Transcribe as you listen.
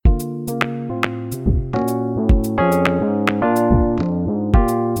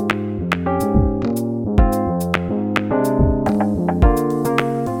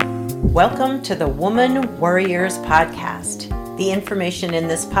Welcome to the Woman Warriors Podcast. The information in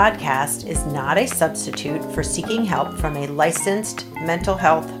this podcast is not a substitute for seeking help from a licensed mental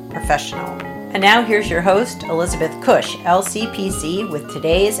health professional. And now here's your host, Elizabeth Cush, LCPC, with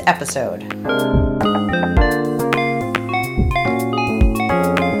today's episode.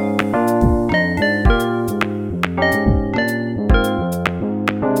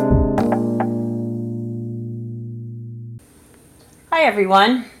 Hi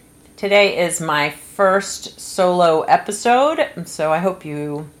everyone. Today is my first solo episode, so I hope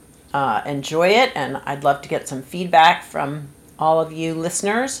you enjoy it, and I'd love to get some feedback from all of you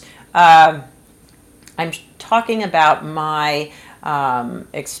listeners. I'm talking about my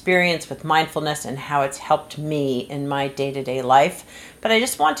experience with mindfulness and how it's helped me in my day-to-day life, but I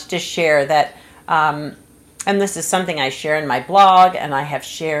just wanted to share that, and this is something I share in my blog, and I have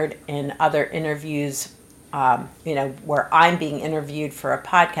shared in other interviews where I'm being interviewed for a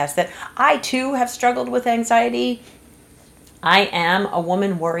podcast, that I too have struggled with anxiety. I am a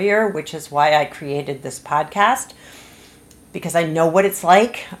woman warrior, which is why I created this podcast, because I know what it's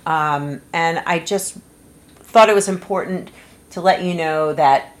like. And I just thought it was important to let you know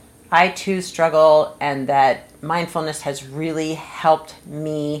that I too struggle, and that mindfulness has really helped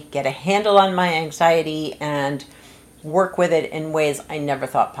me get a handle on my anxiety and work with it in ways I never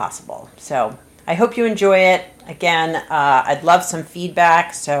thought possible. So I hope you enjoy it. Again, I'd love some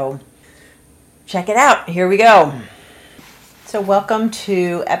feedback, so check it out. Here we go. So welcome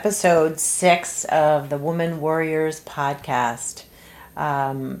to episode 6 of the Woman Warriors podcast.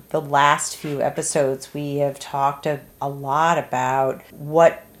 The last few episodes, we have talked a lot about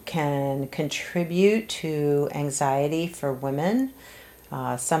what can contribute to anxiety for women.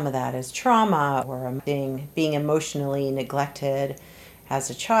 Some of that is trauma, or being emotionally neglected as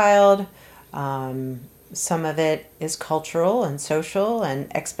a child. Some of it is cultural and social,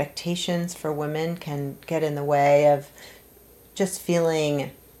 and expectations for women can get in the way of just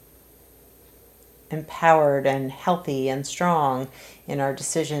feeling empowered and healthy and strong in our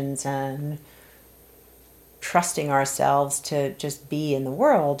decisions and trusting ourselves to just be in the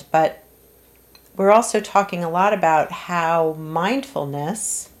world. But we're also talking a lot about how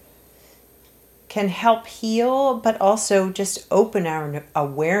mindfulness can help heal, but also just open our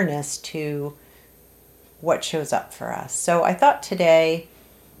awareness to what shows up for us. So I thought today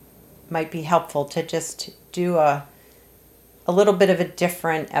might be helpful to just do a little bit of a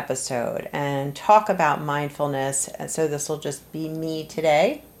different episode and talk about mindfulness. And so this will just be me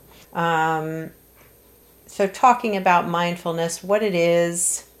today. So talking about mindfulness, what it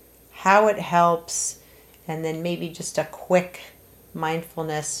is, how it helps, and then maybe just a quick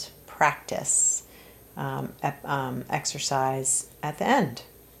mindfulness practice exercise at the end.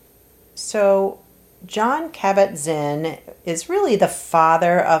 So Jon Kabat-Zinn is really the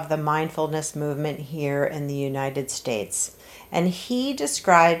father of the mindfulness movement here in the United States. And he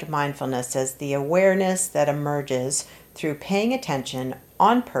described mindfulness as the awareness that emerges through paying attention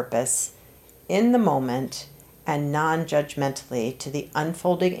on purpose, in the moment, and non-judgmentally to the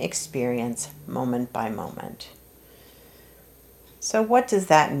unfolding experience moment by moment. So what does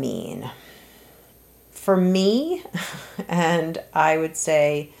that mean? For me, and I would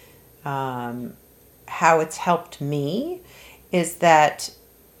say how it's helped me, is that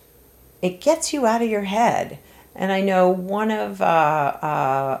it gets you out of your head. And I know one of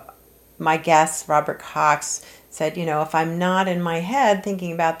my guests, Robert Cox, said, if I'm not in my head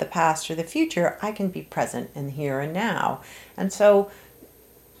thinking about the past or the future, I can be present in here and now. And so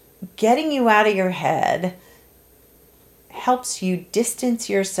getting you out of your head helps you distance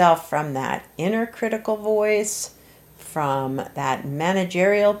yourself from that inner critical voice, from that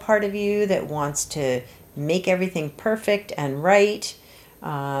managerial part of you that wants to make everything perfect and right.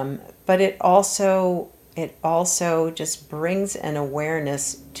 But it also just brings an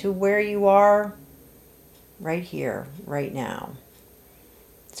awareness to where you are right here, right now.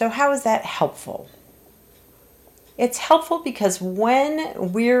 So how is that helpful? It's helpful because when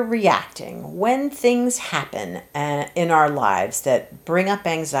we're reacting, when things happen in our lives that bring up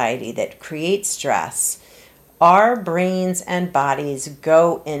anxiety, that create stress, our brains and bodies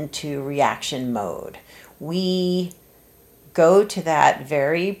go into reaction mode. We go to that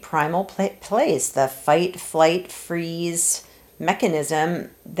very primal place, the fight, flight, freeze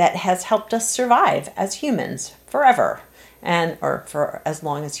mechanism that has helped us survive as humans forever, or for as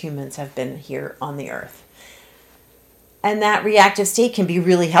long as humans have been here on the earth. And that reactive state can be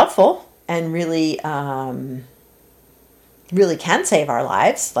really helpful and really can save our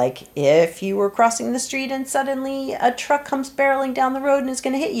lives. Like if you were crossing the street and suddenly a truck comes barreling down the road and is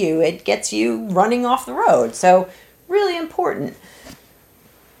going to hit you, it gets you running off the road. So really important.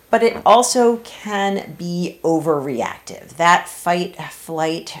 But it also can be overreactive. That fight,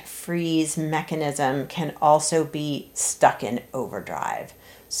 flight, freeze mechanism can also be stuck in overdrive.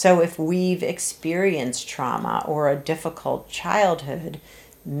 So if we've experienced trauma or a difficult childhood,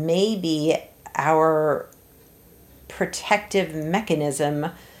 maybe our protective mechanism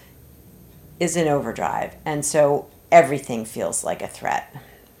is in overdrive. And so everything feels like a threat.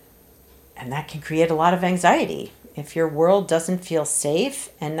 And that can create a lot of anxiety. If your world doesn't feel safe,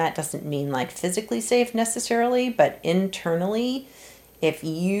 and that doesn't mean like physically safe necessarily, but internally, if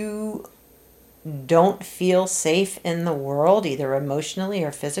you don't feel safe in the world, either emotionally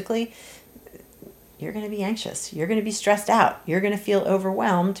or physically, you're going to be anxious. You're going to be stressed out. You're going to feel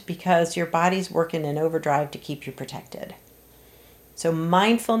overwhelmed because your body's working in overdrive to keep you protected. So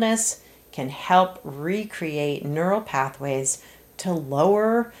mindfulness can help recreate neural pathways to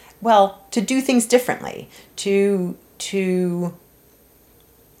lower, to do things differently, to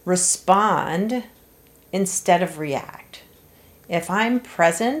respond instead of react. If I'm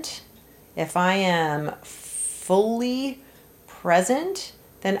present, if I am fully present,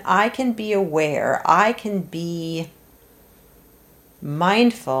 then I can be aware, I can be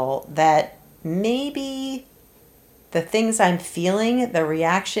mindful that maybe the things I'm feeling, the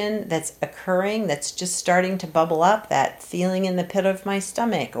reaction that's occurring, that's just starting to bubble up, that feeling in the pit of my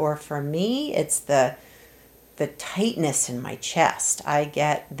stomach, or for me, it's the tightness in my chest. I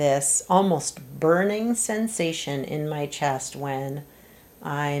get this almost burning sensation in my chest when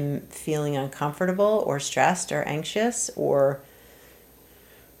I'm feeling uncomfortable or stressed or anxious, or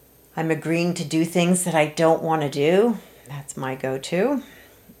I'm agreeing to do things that I don't want to do. That's my go-to.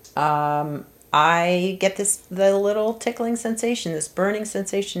 I get the little tickling sensation, this burning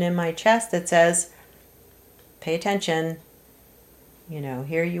sensation in my chest that says, pay attention.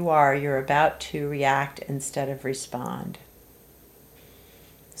 Here you are. You're about to react instead of respond.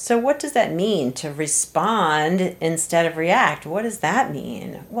 So what does that mean, to respond instead of react? What does that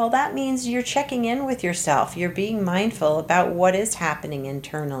mean? Well, that means you're checking in with yourself. You're being mindful about what is happening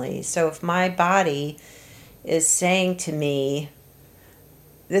internally. So if my body is saying to me,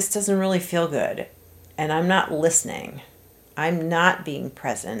 this doesn't really feel good, and I'm not listening, I'm not being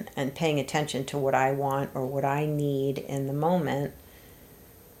present and paying attention to what I want or what I need in the moment,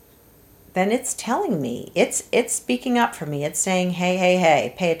 then it's telling me, it's speaking up for me. It's saying,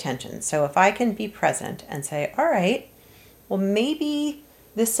 hey, pay attention. So if I can be present and say, all right, well, maybe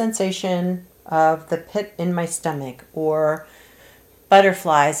this sensation of the pit in my stomach, or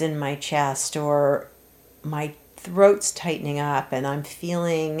butterflies in my chest, or my throat's tightening up and I'm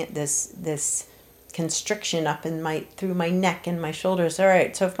feeling this constriction up through my neck and my shoulders. All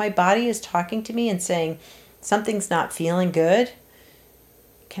right, so if my body is talking to me and saying something's not feeling good,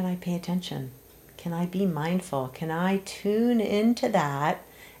 can I pay attention? Can I be mindful? Can I tune into that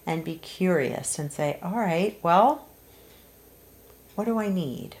and be curious and say, all right, well, what do I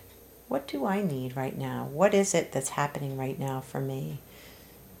need? What do I need right now? What is it that's happening right now for me?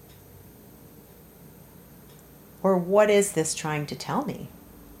 Or what is this trying to tell me?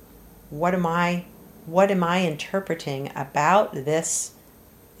 What am I interpreting about this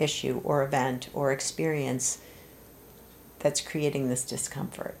issue or event or experience that's creating this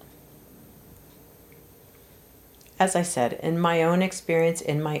discomfort? As I said, in my own experience,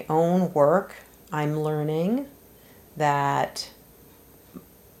 in my own work, I'm learning that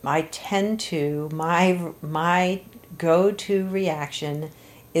my go-to reaction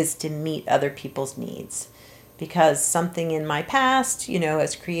is to meet other people's needs. Because something in my past,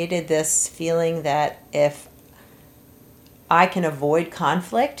 has created this feeling that if I can avoid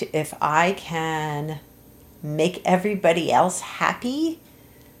conflict, if I can make everybody else happy,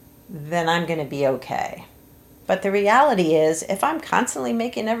 then I'm going to be okay. But the reality is, if I'm constantly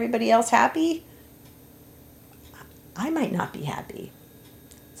making everybody else happy, I might not be happy.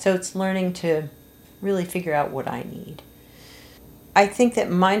 So it's learning to really figure out what I need. I think that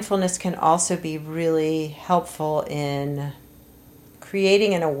mindfulness can also be really helpful in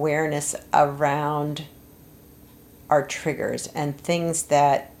creating an awareness around our triggers and things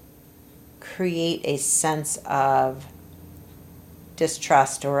that create a sense of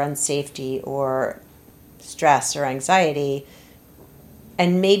distrust or unsafety or stress or anxiety.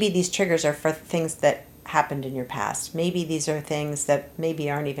 And maybe these triggers are for things that happened in your past. Maybe these are things that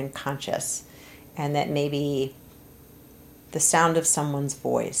maybe aren't even conscious, and that maybe the sound of someone's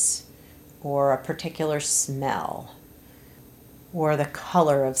voice, or a particular smell, or the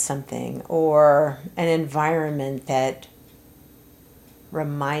color of something, or an environment that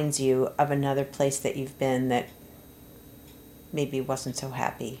reminds you of another place that you've been that maybe wasn't so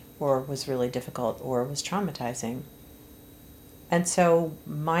happy, or was really difficult, or was traumatizing. And so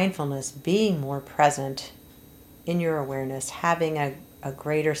mindfulness, being more present in your awareness, having a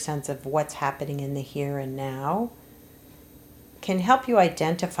greater sense of what's happening in the here and now, can help you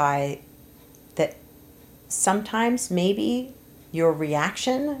identify that sometimes maybe your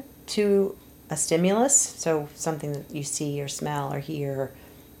reaction to a stimulus, so something that you see or smell or hear,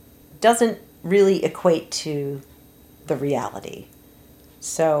 doesn't really equate to the reality.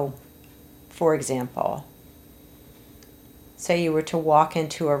 So, for example, say you were to walk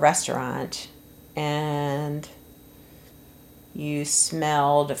into a restaurant and you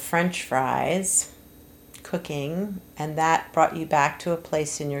smelled French fries cooking, and that brought you back to a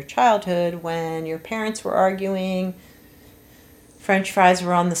place in your childhood when your parents were arguing, French fries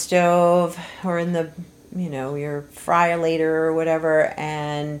were on the stove or in the, your fryer later or whatever,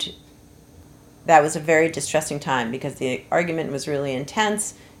 and that was a very distressing time because the argument was really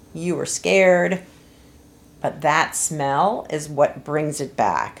intense. You were scared, but that smell is what brings it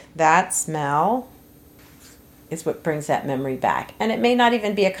back. That smell is what brings that memory back. And it may not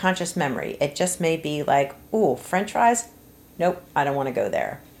even be a conscious memory. It just may be like, ooh, French fries? Nope, I don't want to go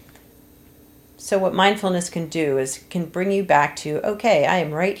there. So what mindfulness can do is can bring you back to, okay, I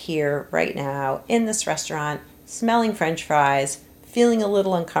am right here, right now, in this restaurant, smelling French fries, feeling a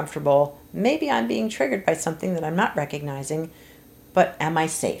little uncomfortable. Maybe I'm being triggered by something that I'm not recognizing, but am I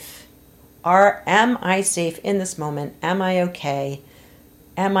safe? Am I safe in this moment? Am I okay?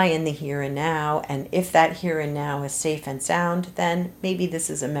 Am I in the here and now? And if that here and now is safe and sound, then maybe this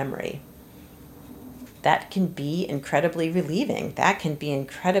is a memory. That can be incredibly relieving. That can be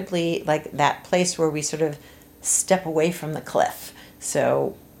incredibly like that place where we sort of step away from the cliff.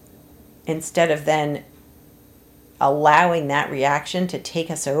 So instead of then allowing that reaction to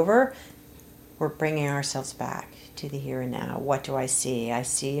take us over, we're bringing ourselves back to the here and now. What do I see? I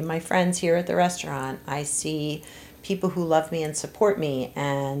see my friends here at the restaurant. I see people who love me and support me,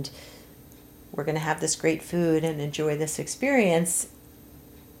 and we're going to have this great food and enjoy this experience.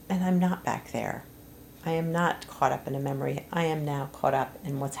 And I'm not back there. I am not caught up in a memory. I am now caught up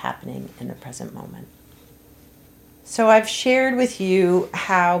in what's happening in the present moment. So I've shared with you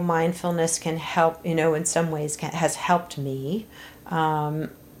how mindfulness can help, in some ways has helped me.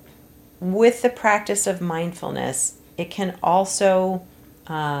 With the practice of mindfulness, it can also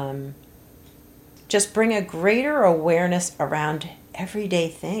just bring a greater awareness around everyday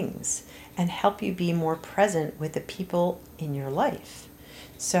things and help you be more present with the people in your life.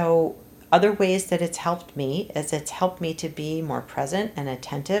 So other ways that it's helped me is it's helped me to be more present and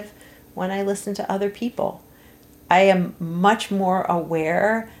attentive when I listen to other people. I am much more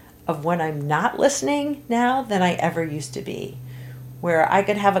aware of when I'm not listening now than I ever used to be. Where I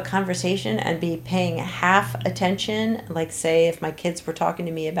could have a conversation and be paying half attention, like say if my kids were talking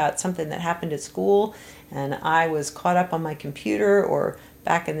to me about something that happened at school and I was caught up on my computer, or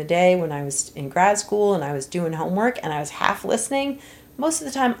back in the day when I was in grad school and I was doing homework and I was half listening, most of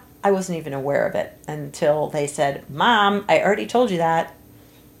the time I wasn't even aware of it until they said, "Mom, I already told you that."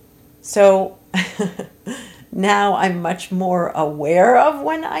 So now I'm much more aware of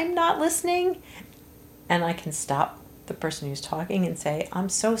when I'm not listening, and I can stop the person who's talking and say, "I'm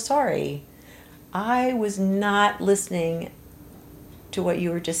so sorry. I was not listening to what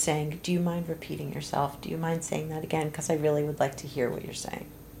you were just saying. Do you mind repeating yourself? Do you mind saying that again? Because I really would like to hear what you're saying."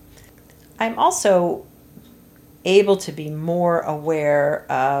 I'm also able to be more aware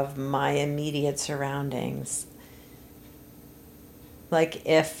of my immediate surroundings. Like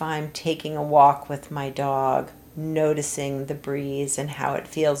if I'm taking a walk with my dog, noticing the breeze and how it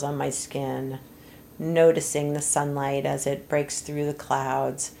feels on my skin, noticing the sunlight as it breaks through the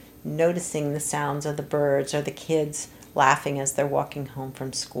clouds, noticing the sounds of the birds or the kids laughing as they're walking home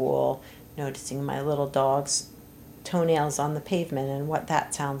from school, noticing my little dog's toenails on the pavement and what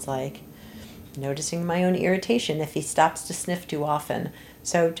that sounds like, noticing my own irritation if he stops to sniff too often.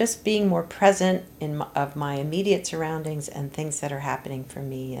 So just being more present of my immediate surroundings and things that are happening for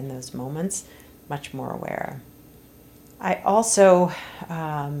me in those moments, much more aware. I also,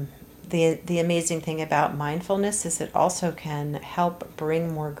 the amazing thing about mindfulness is it also can help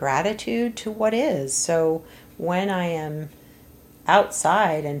bring more gratitude to what is. So when I am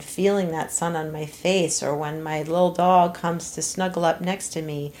outside and feeling that sun on my face, or when my little dog comes to snuggle up next to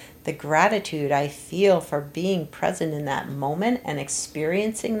me, the gratitude I feel for being present in that moment and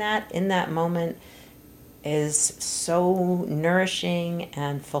experiencing that in that moment is so nourishing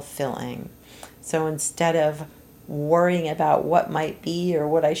and fulfilling. So instead of worrying about what might be or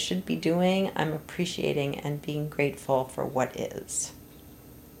what I should be doing, I'm appreciating and being grateful for what is.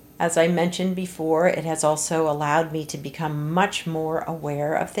 As I mentioned before, it has also allowed me to become much more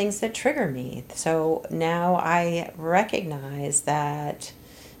aware of things that trigger me. So now I recognize that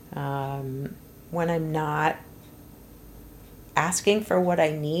when I'm not asking for what I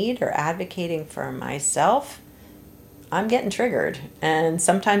need or advocating for myself, I'm getting triggered. And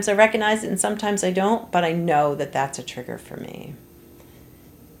sometimes I recognize it and sometimes I don't, but I know that that's a trigger for me.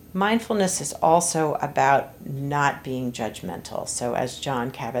 Mindfulness is also about not being judgmental. So, as Jon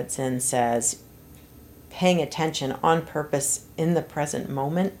Kabat-Zinn says, paying attention on purpose in the present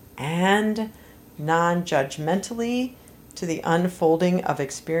moment and non judgmentally to the unfolding of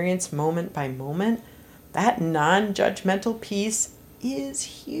experience moment by moment. That non judgmental piece is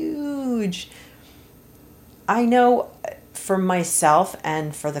huge. I know for myself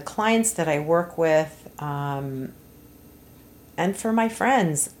and for the clients that I work with, and for my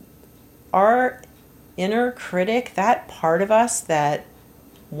friends, our inner critic, that part of us that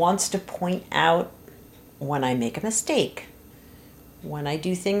wants to point out when I make a mistake, when I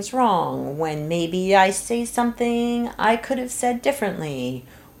do things wrong, when maybe I say something I could have said differently,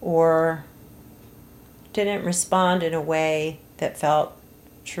 or didn't respond in a way that felt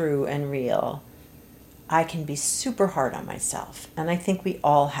true and real. I can be super hard on myself. And I think we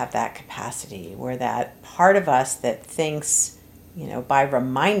all have that capacity where that part of us that thinks, by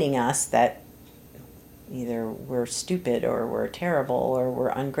reminding us that either we're stupid or we're terrible or we're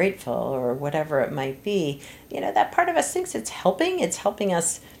ungrateful or whatever it might be, that part of us thinks it's helping. It's helping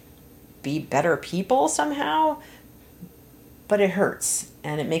us be better people somehow. But it hurts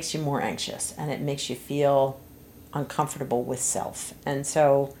and it makes you more anxious and it makes you feel uncomfortable with self. And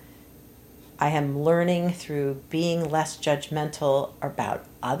so I am learning through being less judgmental about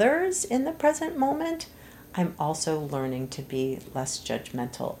others in the present moment. I'm also learning to be less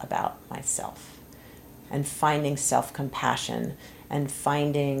judgmental about myself and finding self-compassion and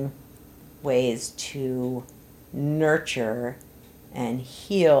finding ways to nurture and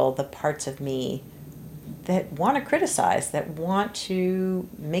heal the parts of me that want to criticize, that want to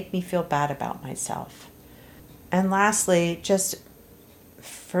make me feel bad about myself. And lastly, just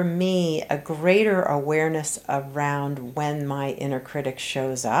for me, a greater awareness around when my inner critic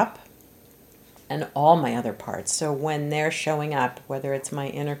shows up and all my other parts. So when they're showing up, whether it's my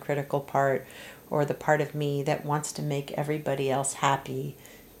inner critical part or the part of me that wants to make everybody else happy,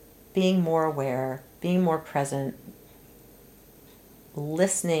 being more aware, being more present,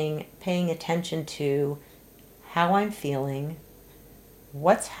 listening, paying attention to how I'm feeling,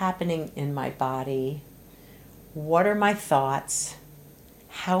 what's happening in my body, what are my thoughts,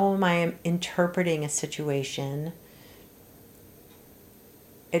 how am I interpreting a situation.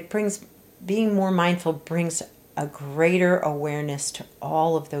 Being more mindful brings a greater awareness to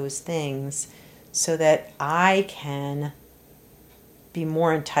all of those things so that I can be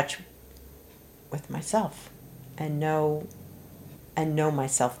more in touch with myself and know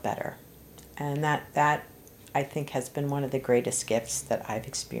myself better. And that I think has been one of the greatest gifts that I've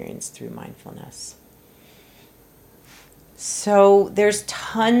experienced through mindfulness. So there's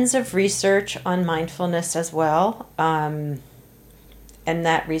tons of research on mindfulness as well. And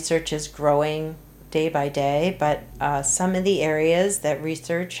that research is growing day by day. But some of the areas that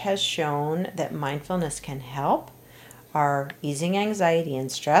research has shown that mindfulness can help are easing anxiety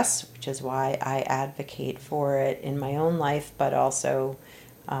and stress, which is why I advocate for it in my own life, but also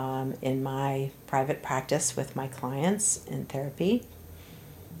in my private practice with my clients in therapy.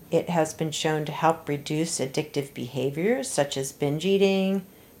 It has been shown to help reduce addictive behaviors such as binge eating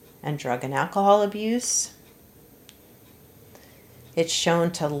and drug and alcohol abuse. It's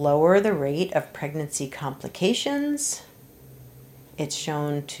shown to lower the rate of pregnancy complications. It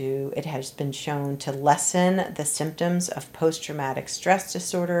has been shown to lessen the symptoms of post-traumatic stress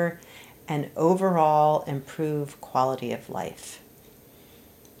disorder and overall improve quality of life.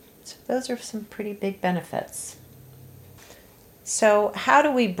 So those are some pretty big benefits. So how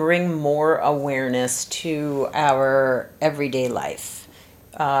do we bring more awareness to our everyday life?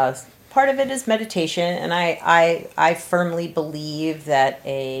 Part of it is meditation, and I firmly believe that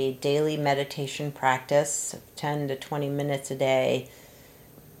a daily meditation practice of 10 to 20 minutes a day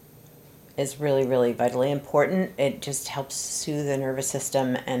is really, really vitally important. It just helps soothe the nervous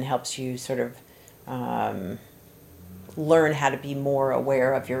system and helps you sort of learn how to be more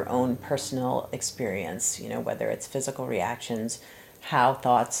aware of your own personal experience, whether it's physical reactions, how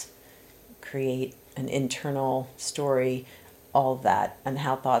thoughts create an internal story, all of that, and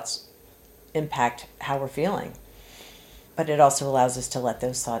how thoughts impact how we're feeling. But it also allows us to let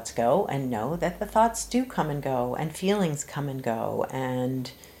those thoughts go and know that the thoughts do come and go and feelings come and go,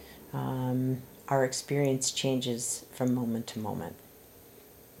 and our experience changes from moment to moment.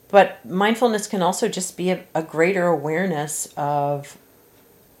 But mindfulness can also just be a greater awareness of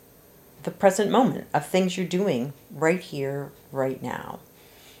the present moment, of things you're doing right here, right now.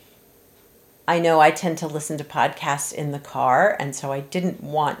 I know I tend to listen to podcasts in the car, and so I didn't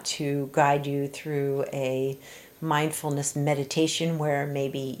want to guide you through a mindfulness meditation where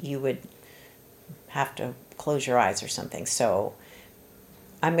maybe you would have to close your eyes or something. So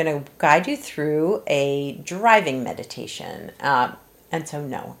I'm going to guide you through a driving meditation. And so,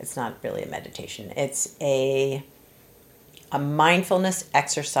 no, it's not really a meditation. It's a mindfulness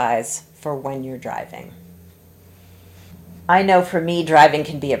exercise for when you're driving. I know for me, driving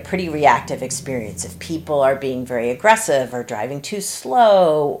can be a pretty reactive experience. If people are being very aggressive or driving too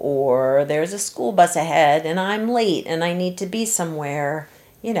slow, or there's a school bus ahead and I'm late and I need to be somewhere,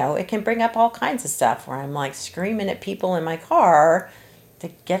 it can bring up all kinds of stuff where I'm like screaming at people in my car to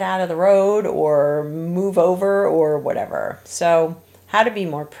get out of the road or move over or whatever. So, how to be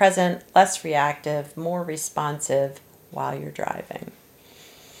more present, less reactive, more responsive while you're driving.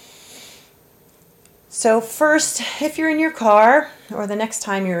 So first, if you're in your car, or the next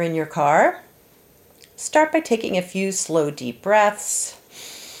time you're in your car, start by taking a few slow, deep breaths.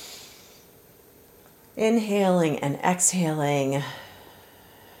 Inhaling and exhaling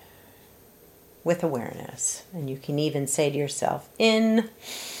with awareness. And you can even say to yourself, in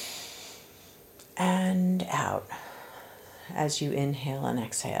and out as you inhale and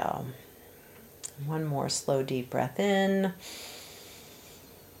exhale. One more slow, deep breath in.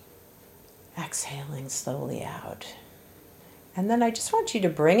 Exhaling slowly out. And then I just want you to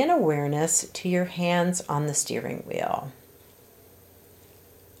bring an awareness to your hands on the steering wheel.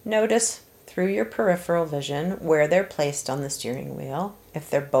 Notice through your peripheral vision where they're placed on the steering wheel, if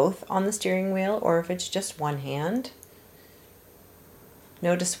they're both on the steering wheel or if it's just one hand.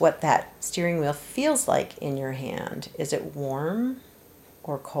 Notice what that steering wheel feels like in your hand. Is it warm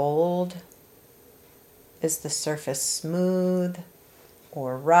or cold? Is the surface smooth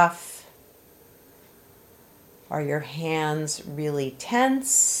or rough? Are your hands really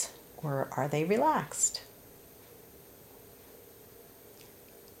tense or are they relaxed?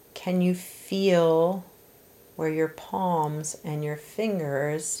 Can you feel where your palms and your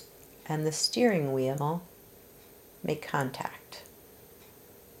fingers and the steering wheel make contact?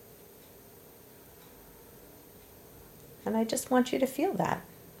 And I just want you to feel that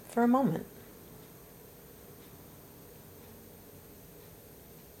for a moment.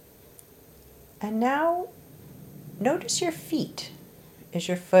 And now notice your feet. Is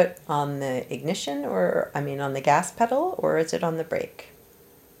your foot on the ignition on the gas pedal, or is it on the brake?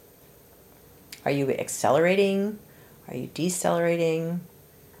 Are you accelerating? Are you decelerating?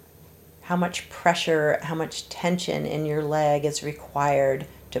 How much pressure, how much tension in your leg is required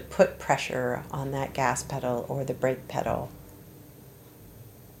to put pressure on that gas pedal or the brake pedal?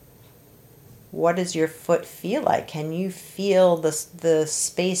 What does your foot feel like? Can you feel the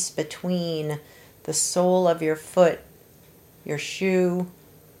space between the sole of your foot, your shoe,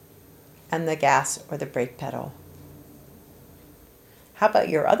 and the gas or the brake pedal? How about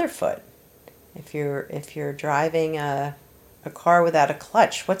your other foot? If you're driving a car without a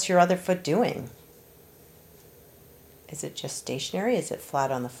clutch, what's your other foot doing? Is it just stationary? Is it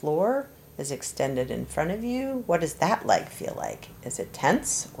flat on the floor? Is it extended in front of you? What does that leg feel like? Is it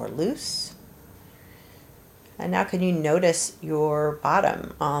tense or loose? And now can you notice your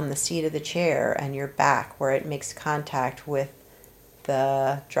bottom on the seat of the chair and your back where it makes contact with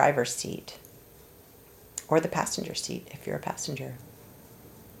the driver's seat or the passenger seat if you're a passenger?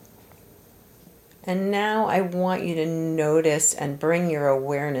 And now I want you to notice and bring your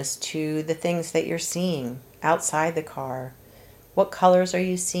awareness to the things that you're seeing outside the car. What colors are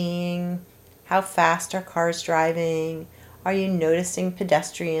you seeing? How fast are cars driving? Are you noticing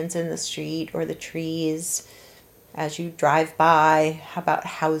pedestrians in the street or the trees as you drive by? How about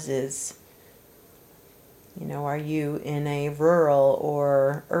houses? Are you in a rural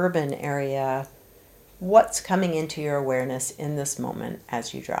or urban area? What's coming into your awareness in this moment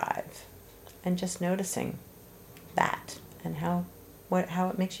as you drive? And just noticing that and how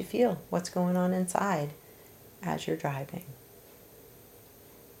it makes you feel, what's going on inside as you're driving.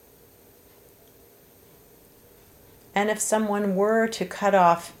 And if someone were to cut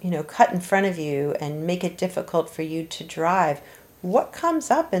in front of you and make it difficult for you to drive, what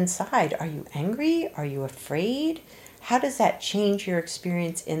comes up inside? Are you angry? Are you afraid? How does that change your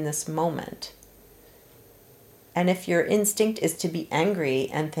experience in this moment? And if your instinct is to be angry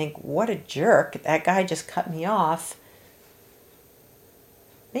and think, what a jerk, that guy just cut me off,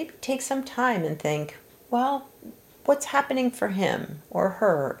 maybe take some time and think, well, what's happening for him or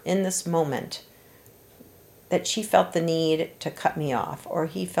her in this moment? that she felt the need to cut me off, or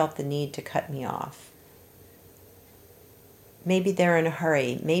he felt the need to cut me off. Maybe they're in a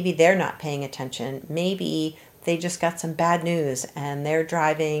hurry. Maybe they're not paying attention. Maybe they just got some bad news and they're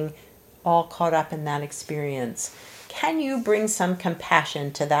driving all caught up in that experience. Can you bring some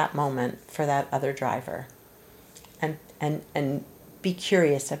compassion to that moment for that other driver? And be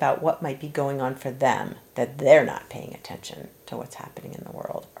curious about what might be going on for them, that they're not paying attention to what's happening in the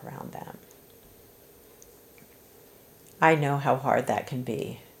world around them. I know how hard that can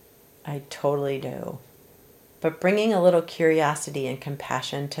be. I totally do. But bringing a little curiosity and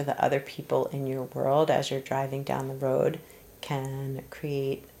compassion to the other people in your world as you're driving down the road can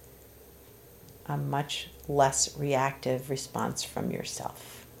create a much less reactive response from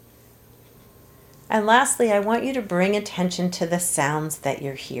yourself. And lastly, I want you to bring attention to the sounds that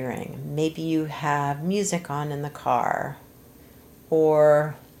you're hearing. Maybe you have music on in the car,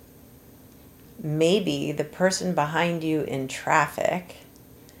 or maybe the person behind you in traffic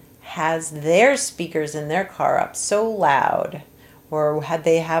has their speakers in their car up so loud, or had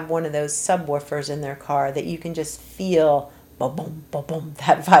they have one of those subwoofers in their car that you can just feel ba-boom, ba-boom,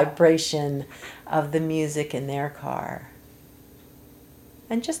 that vibration of the music in their car.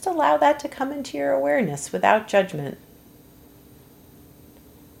 And just allow that to come into your awareness without judgment.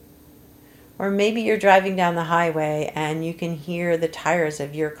 Or maybe you're driving down the highway and you can hear the tires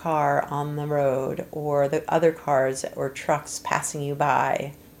of your car on the road, or the other cars or trucks passing you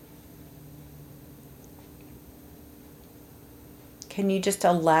by. Can you just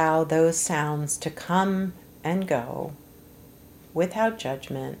allow those sounds to come and go without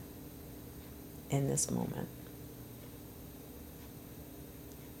judgment in this moment?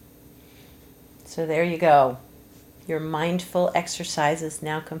 So there you go. Your mindful exercise is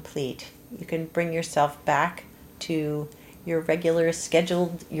now complete. You can bring yourself back to your regularly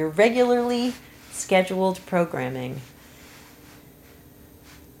scheduled programming.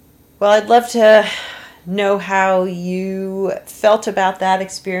 Well, I'd love to know how you felt about that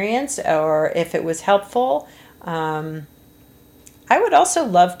experience, or if it was helpful. I would also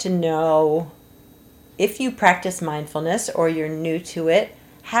love to know, if you practice mindfulness or you're new to it,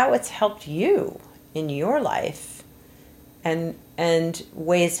 how it's helped you in your life, and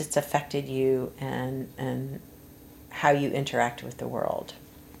ways it's affected you, and how you interact with the world.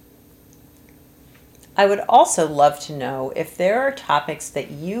 I would also love to know if there are topics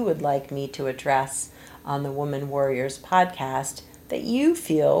that you would like me to address on the Woman Warriors podcast that you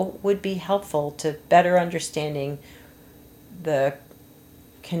feel would be helpful to better understanding the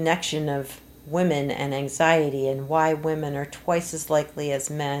connection of women and anxiety, and why women are twice as likely as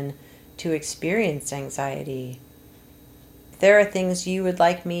men to experience anxiety. If there are things you would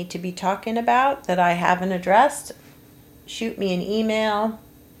like me to be talking about that I haven't addressed, shoot me an email,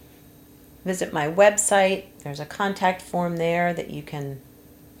 visit my website. There's a contact form there that you can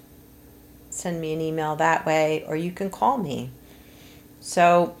send me an email that way, or you can call me.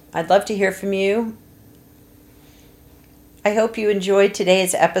 So I'd love to hear from you. I hope you enjoyed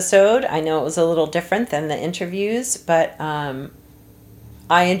today's episode. I know it was a little different than the interviews, but I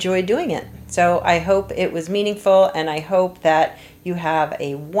enjoyed doing it. So I hope it was meaningful, and I hope that you have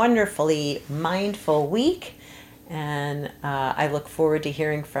a wonderfully mindful week. And I look forward to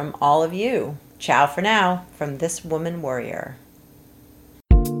hearing from all of you. Ciao for now from this Woman Warrior.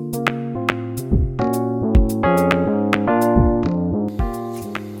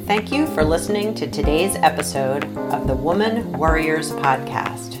 Thank you for listening to today's episode of the Woman Warriors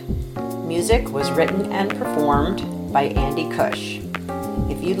podcast. Music was written and performed by Andy Cush.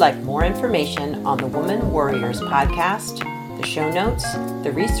 If you'd like more information on the Woman Warriors podcast, the show notes,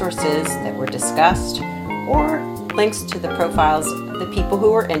 the resources that were discussed, or links to the profiles of the people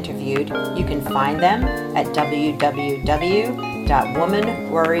who were interviewed, you can find them at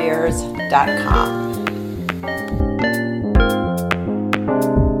www.womanwarriors.com.